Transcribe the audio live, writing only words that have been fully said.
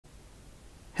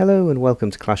Hello and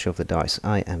welcome to Clash of the Dice.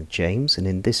 I am James, and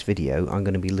in this video I'm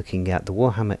going to be looking at the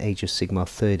Warhammer Age of Sigmar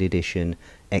 3rd edition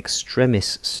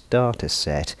Extremis starter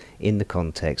set in the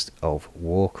context of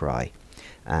Warcry,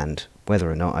 and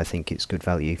whether or not I think it's good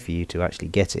value for you to actually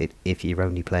get it if you're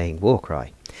only playing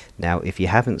Warcry. Now, if you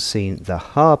haven't seen the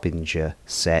Harbinger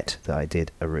set that I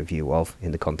did a review of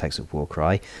in the context of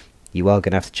Warcry, you are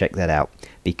going to have to check that out,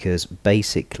 because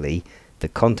basically the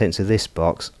contents of this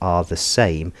box are the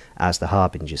same as the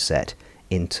Harbinger set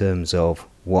in terms of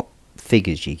what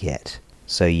figures you get.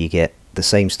 So you get the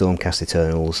same Stormcast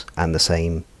Eternals and the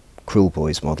same Cruel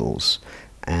Boys models,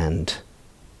 and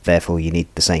therefore you need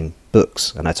the same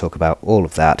books, and I talk about all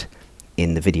of that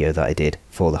in the video that I did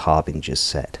for the Harbinger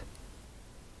set.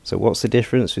 So what's the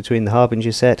difference between the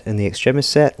Harbinger set and the Extremis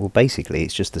set? Well, basically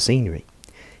it's just the scenery.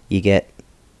 You get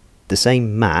the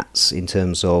same mats in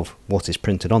terms of what is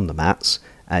printed on the mats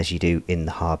as you do in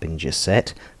the Harbinger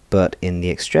set, but in the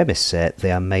Extremis set they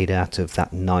are made out of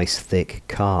that nice thick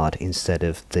card instead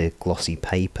of the glossy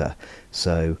paper,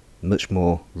 so much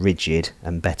more rigid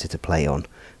and better to play on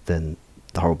than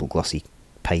the horrible glossy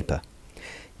paper.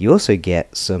 You also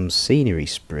get some scenery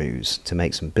sprues to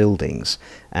make some buildings,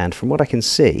 and from what I can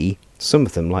see, some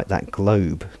of them, like that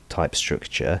globe type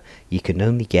structure, you can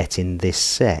only get in this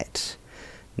set.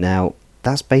 Now,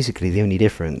 that's basically the only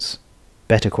difference.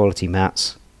 Better quality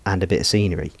mats and a bit of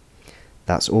scenery.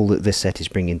 That's all that this set is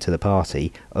bringing to the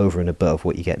party, over and above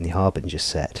what you get in the Harbinger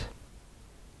set.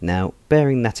 Now,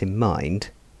 bearing that in mind,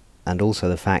 and also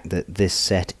the fact that this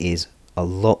set is a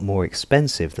lot more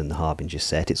expensive than the Harbinger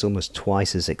set, it's almost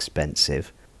twice as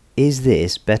expensive, is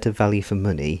this better value for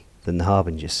money than the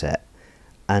Harbinger set?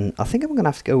 And I think I'm going to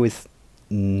have to go with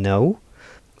no.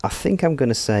 I think I'm going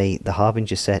to say the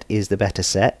Harbinger set is the better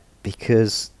set,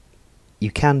 because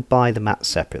you can buy the mats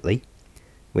separately,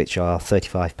 which are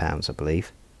 £35 I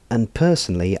believe, and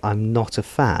personally I'm not a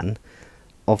fan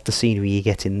of the scenery you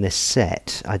get in this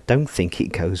set. I don't think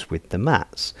it goes with the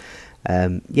mats.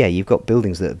 Yeah, you've got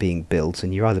buildings that are being built,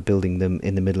 and you're either building them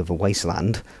in the middle of a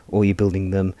wasteland or you're building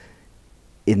them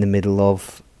in the middle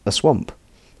of a swamp,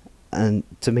 and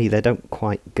to me they don't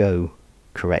quite go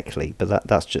correctly, but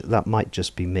that might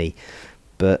just be me.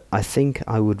 But I think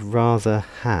I would rather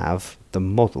have the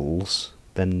models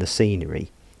than the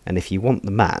scenery, and if you want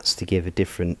the mats to give a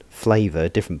different flavour,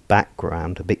 different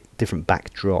background, a bit different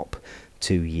backdrop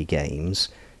to your games,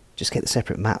 just get the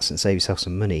separate mats and save yourself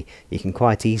some money. You can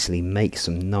quite easily make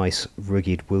some nice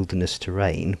rugged wilderness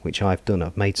terrain, which I've done.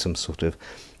 I've made some sort of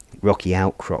rocky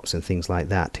outcrops and things like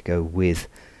that to go with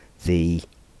the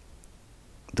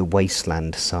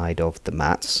wasteland side of the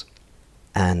mats,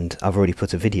 and I've already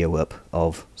put a video up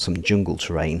of some jungle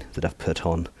terrain that I've put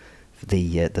on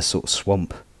the sort of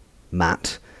swamp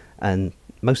mat, and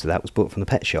most of that was bought from the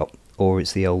pet shop, or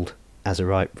it's the old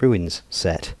Azerite Ruins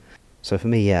set. So for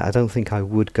me, yeah, I don't think I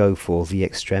would go for the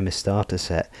Extremis starter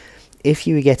set. If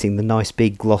you were getting the nice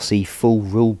big glossy full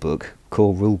rulebook,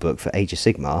 core rulebook for Age of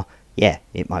Sigmar, yeah,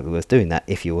 it might be worth doing that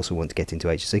if you also want to get into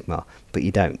Age of Sigmar, but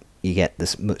you don't. You get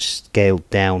this much scaled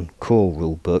down core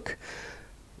rulebook,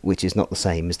 which is not the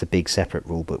same as the big separate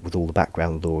rulebook with all the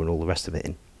background lore and all the rest of it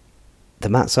in. The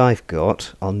mats I've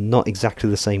got are not exactly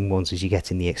the same ones as you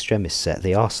get in the Extremis set.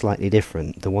 They are slightly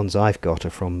different. The ones I've got are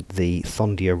from the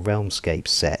Thondia Realmscape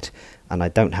set, and I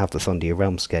don't have the Thondia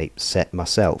Realmscape set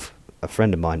myself. A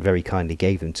friend of mine very kindly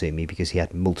gave them to me because he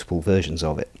had multiple versions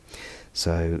of it.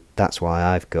 So that's why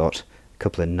I've got a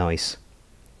couple of nice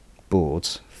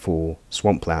boards for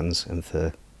swamplands and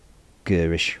for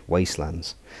garish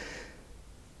wastelands.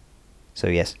 So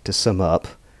yes, to sum up,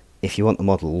 if you want the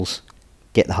models,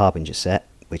 get the Harbinger set,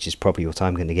 which is probably what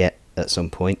I'm going to get at some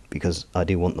point, because I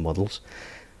do want the models.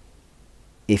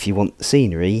 If you want the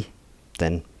scenery,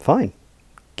 then fine,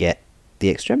 get the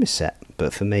Extremis set.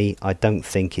 But for me, I don't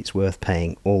think it's worth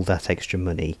paying all that extra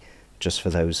money just for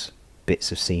those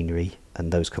bits of scenery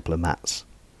and those couple of mats.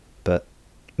 But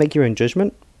make your own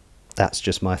judgment. That's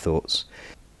just my thoughts.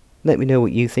 Let me know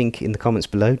what you think in the comments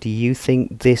below. Do you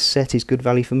think this set is good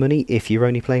value for money if you're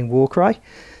only playing Warcry?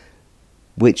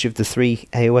 Which of the 3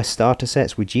 AoS starter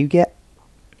sets would you get?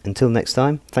 Until next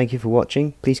time, thank you for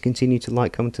watching. Please continue to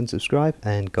like, comment and subscribe,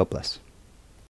 and God bless.